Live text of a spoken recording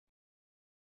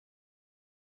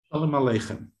Shalom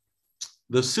Aleichem.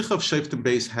 The Sikh of Shoftim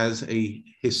Beis has a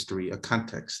history, a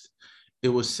context. It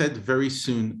was said very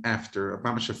soon after,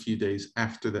 about a few days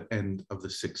after the end of the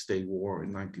Six-Day War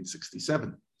in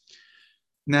 1967.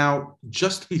 Now,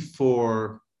 just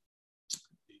before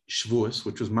Shavuos,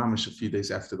 which was mamash a few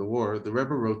days after the war, the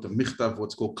Rebbe wrote a michtav,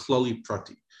 what's called klali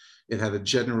prati. It had a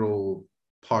general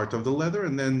part of the letter,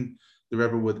 and then the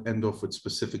Rebbe would end off with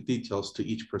specific details to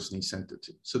each person he sent it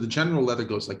to. So the general letter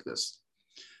goes like this.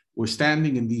 We're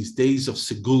standing in these days of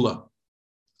Segula.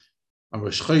 On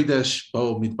Rosh Chodesh,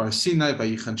 Bo Midbar Sinai,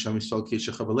 Vayichan Sham Yisrael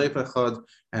K'yeshecha B'lev Echad,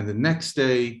 and the next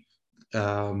day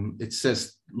it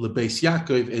says Lebeis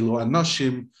Yaakov Elo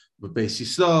Anoshim, Lebeis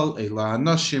Yisrael Elo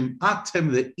Anoshim,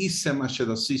 Atem Le'isem Asher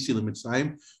Asisi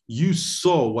LeMitzrayim. You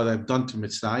saw what I've done to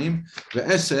Mitzrayim,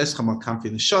 Ve'ese Escham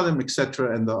Kamfi Nesharim,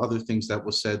 etc., and the other things that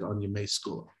were said on Yemei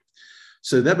Skula.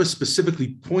 So that was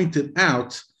specifically pointed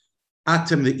out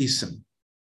Atem Le'isem.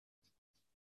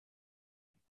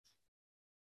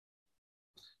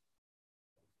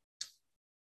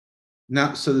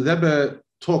 Now, so the Rebbe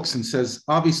talks and says,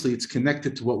 obviously, it's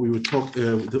connected to what we were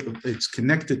talking. It's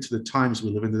connected to the times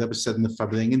we live in. The Rebbe said in the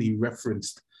Farbrengen, he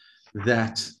referenced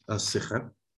that sikha,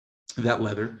 that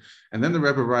letter, and then the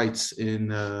Rebbe writes in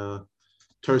Toras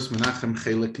Menachem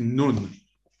Chelek Nun.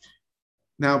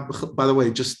 Now, by the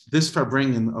way, just this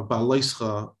Farbrengen of Baal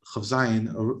Leischa Chav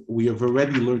Zayin, we have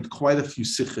already learned quite a few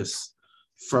sikhs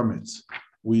from it.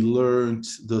 We learned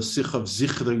the sikh of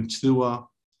Zichron Tnua.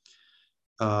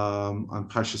 On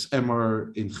Parshas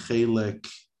Emor in Chelek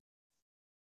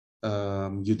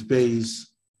Yud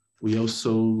Beis. We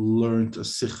also learned a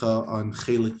sikha on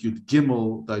Chelek Yud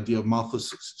Gimel, the idea of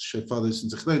Malchus, Shefaris,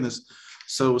 and Zechlenis.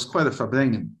 So it was quite a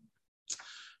farbrengen.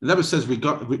 The Rebbe says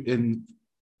in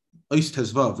Ois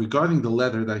Tezvav, regarding the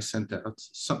letter that I sent out,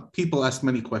 some people ask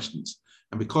many questions.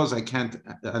 And because I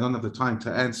don't have the time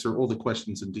to answer all the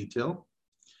questions in detail,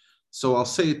 so I'll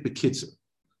say it b'kitzur.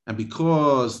 And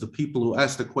because the people who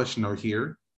asked the question are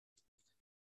here,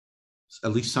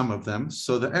 at least some of them,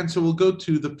 so the answer will go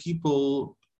to the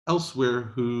people elsewhere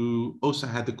who also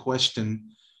had the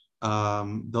question.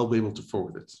 They'll be able to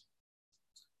forward it.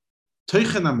 The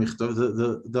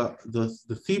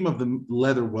theme of the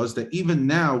letter was that even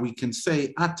now we can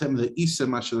say Atem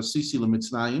le'isem asher asisi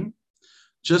leMitzrayim,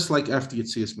 just like after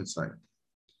Yetzias Mitzrayim.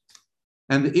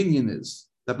 And the inyan is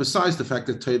that besides the fact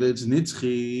that Torah is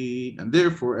nitzchi, and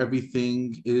therefore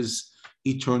everything is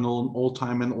eternal in all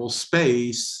time and all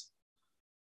space,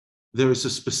 there is a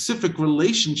specific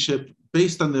relationship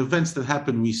based on the events that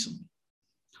happened recently.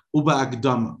 Uba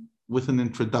Agdama, with an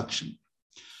introduction.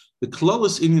 The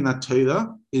Klolos Inyan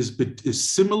HaTorah is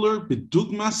similar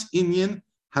b'dugmas Inyan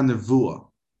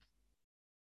HaNevuah,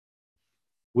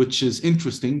 which is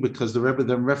interesting because the Rebbe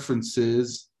then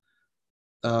references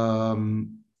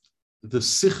the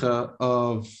Sikha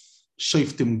of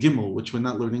Shoftim Gimel, which we're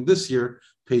not learning this year,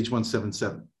 page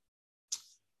 177.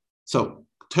 So,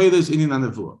 Torah is Inyan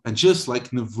HaNevuah. And just like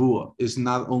Nevuah is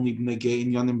not only Negei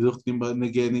Inyanim Ruchnim, but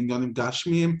Negei Inyanim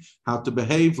Gashmiyim, how to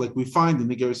behave, like we find in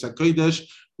the Geras HaKodesh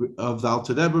of the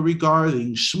Alter Rebbe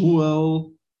regarding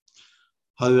Shmuel,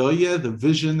 Haroyeh, the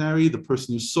visionary, the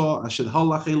person who saw, Asher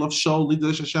Halach Elav Shaul,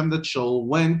 Lidrash Hashem, that Shaul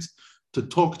went to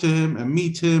talk to him and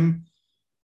meet him,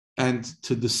 and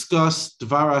to discuss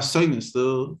Dvar Asainis,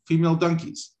 the female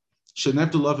donkeys, Shenev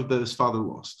to love that his father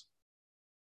lost.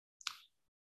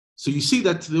 So you see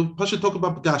that the Pasha talk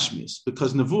about Gashmias,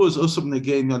 because Nevuah is also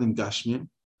Negei Inyanim Gashmiyim.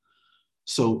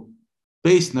 So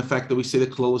based on the fact that we say the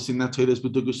Klolos in that Torah is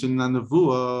B'dugus in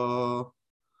Nevuah,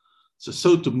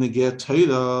 so to Negei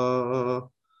Torah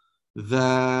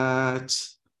that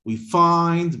we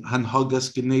find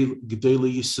Hanhagas Gedele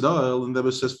Yisrael, and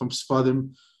that says from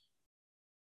Sfarim,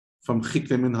 from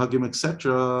Chikrim and Hagim,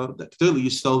 etc., that clearly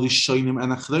Yisrael Rishonim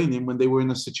and Achreinim, when they were in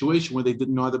a situation where they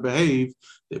didn't know how to behave,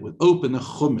 they would open a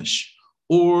Chumash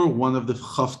or one of the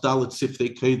Chavdalet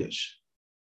Sifrei Kodesh,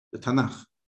 the Tanakh,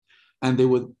 and they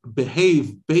would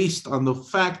behave based on the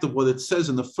fact of what it says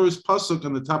in the first pasuk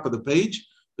on the top of the page,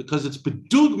 because it's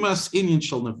Bedugmas Inyan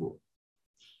Shel Nevuah.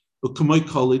 But Kamoi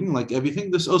Kolin, like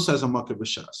everything, this also has a Makar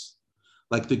B'Shas.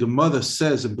 Like the Gemara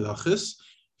says in Brachos,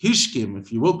 Hishkim,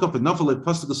 if you woke up and Nafalei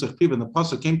Pasuk L'Sechpiv and the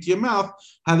Pasuk came to your mouth,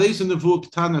 Hadeiz a Nevuah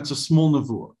Ketana, it's a small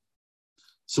Nevuah.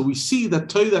 So we see that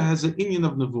Torah has an inyan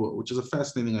of Nevuah, which is a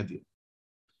fascinating idea.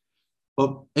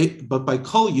 But by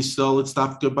Kol Yisrael, it's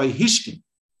not good by Hishkim,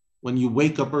 when you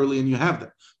wake up early and you have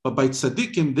that. But by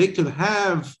Tzadikim, they could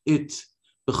have it,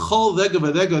 B'chol Rega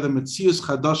V'Rega, the Metzius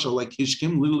Chadasha, like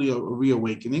Hishkim, literally a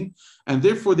reawakening, and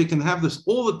therefore they can have this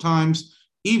all the times,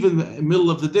 even in the middle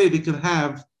of the day, they could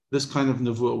have this kind of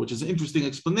nevuah, which is an interesting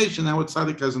explanation how a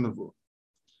tzaddik has a nevuah.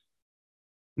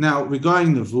 Now,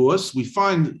 regarding Nevuos, we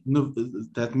find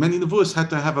that many Nevuos had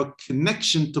to have a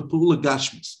connection to Pa'ula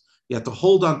Gashmis. You had to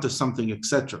hold on to something,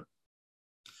 etc.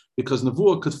 Because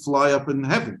Nevuah could fly up in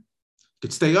heaven,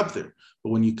 could stay up there. But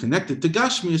when you connect it to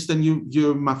Gashmis, then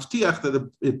you're maftiach that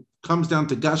it comes down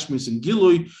to Gashmis and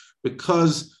Gilui,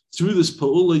 because through this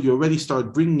Pa'ula, you already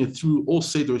start bringing it through all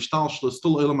Seder Ishtalshla,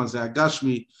 still Olam Hazeh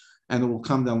Gashmi, and it will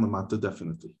come down the Mata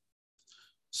definitely.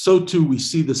 So too, we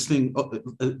see this thing,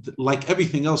 like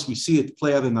everything else, we see it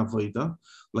play out in Avodah.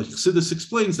 Like Chassidus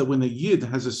explains that when a Yid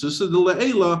has a Susa de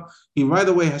Le'ela, he right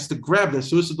away has to grab the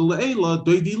Susa de Le'ela,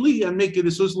 Doidi Li, and make it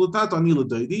a Susa L'Tata Anila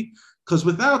Doidi, because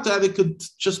without that, it could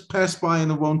just pass by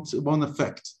and it won't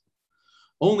affect.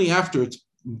 Only after it's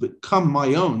become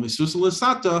my own, the Susa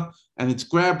L'Sata, and it's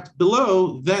grabbed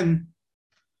below, then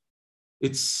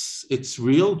it's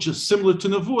real, just similar to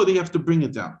Nevuah, they have to bring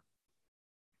it down.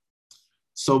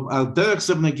 So, when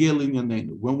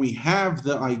we have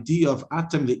the idea of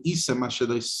Atem the Isa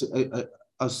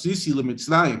Asisi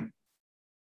Lemitzrayim,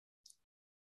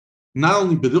 not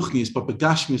only Beruchnis, but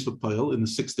Begashmis B'Poel in the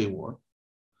 6-day war.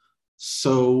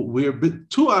 So we're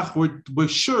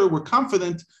sure, we're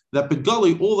confident that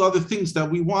Begali, all the other things that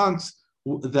we want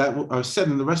that are said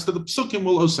in the rest of the Psukim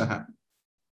will also happen.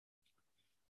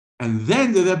 And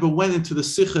then the Rebbe went into the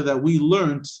Sikha that we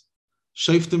learned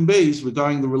Shaftim Beis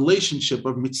regarding the relationship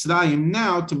of Mitzrayim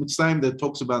now to Mitzrayim that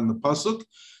talks about in the Pasuk,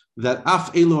 that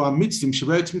Af Elo HaMitzrim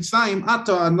Sheberet Mitzrayim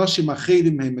Ata Anoshim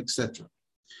Achedim Hem, etc.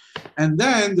 And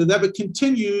then the Rebbe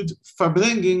continued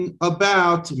bringing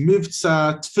about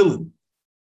Mivtza Tfilin.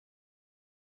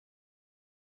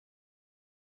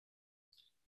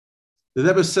 The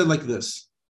Rebbe said like this: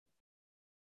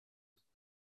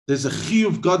 there's a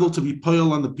chiyuv gadol to be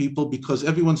poil on the people because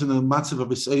everyone's in a matzav of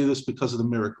Yisraelis because of the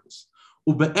miracles.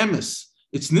 Ube'emes,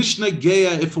 it's nishna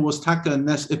geya if it was taka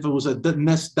nes, if it was a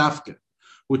nes dafka.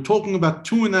 We're talking about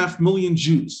 2.5 million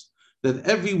Jews, that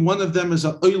every one of them is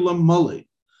a olam mole,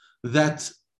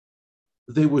 that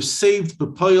they were saved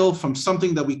bepoil from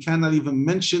something that we cannot even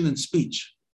mention in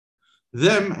speech.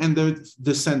 Them and their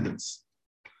descendants,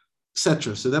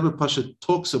 etc. So the Rebbe Pasha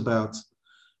talks about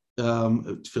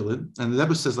tefillin, and the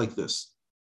Rebbe says like this.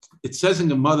 It says in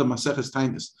Gemara Maseches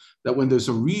Tainis that when there's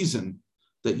a reason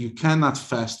that you cannot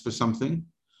fast for something,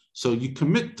 so you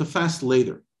commit to fast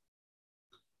later.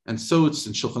 And so it's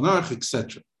in Shulchan Aruch,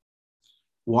 etc.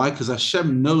 Why? Because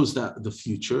Hashem knows that the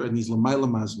future, and He's l'mayla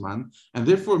mazman, and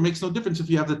therefore it makes no difference if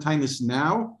you have the Tainis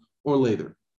now or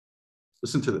later.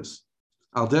 Listen to this.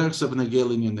 Al derech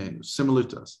sevenagel in Yonenu, similar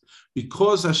to us.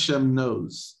 Because Hashem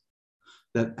knows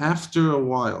that after a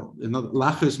while, in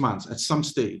lacher zmans, at some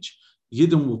stage,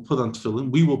 Yidden will put on tefillin,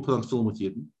 we will put on tefillin with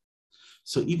Yidden.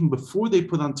 So even before they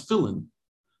put on tefillin,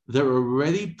 they were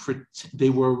already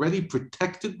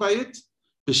protected by it,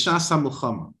 b'shas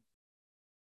ha-milchama.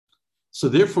 So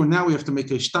therefore now we have to make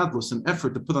a shtadlus, an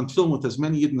effort to put on tefillin with as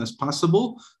many Yidden as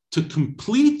possible to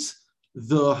complete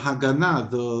the Haganah,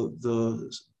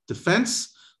 the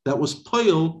defense that was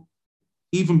poil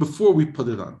even before we put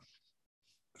it on.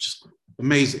 Which is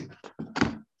amazing.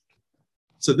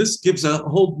 So this gives a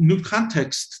whole new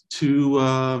context to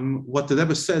what the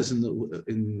Rebbe says in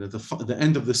the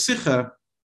end of the Sikha.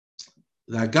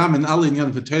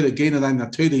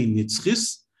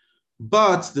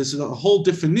 But there's a whole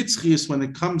different nitzchis when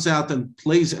it comes out and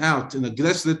plays out in a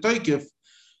Gresler Toikif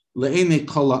le'ene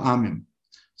kol ha'amim.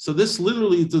 So this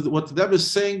literally, what the Rebbe is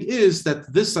saying is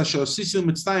that this Asher Asisi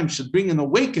Mitzrayim should bring an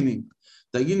awakening,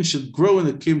 that Yidden should grow in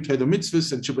the Kiyum Torah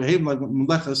mitzvahs and should behave like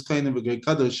Melechas Kohanim v'Gei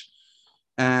Kadosh.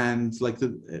 And like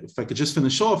if I could just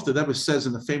finish off, the Rebbe says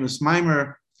in the famous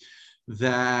Maimer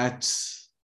that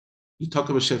you talk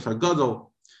about Shofar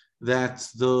Gadol, that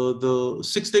the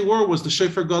 6-day war was the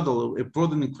Shofar Gadol. It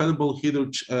brought an incredible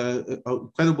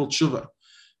tshuva.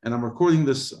 And I'm recording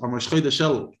this on Rosh Chodesh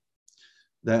Elul,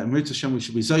 that Amrit Hashem we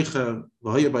should be Zeicha,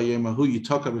 V'hoya b'yemahu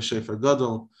Yitaka b'Shofar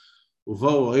Gadol,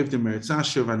 Uvo Oivdim Eretz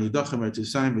Asher, V'anidachem Eretz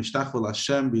Yisrael, V'shtachva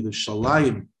l'Hashem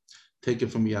b'Yerushalayim. Take it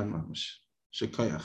from Yad Mamash. Shekayach.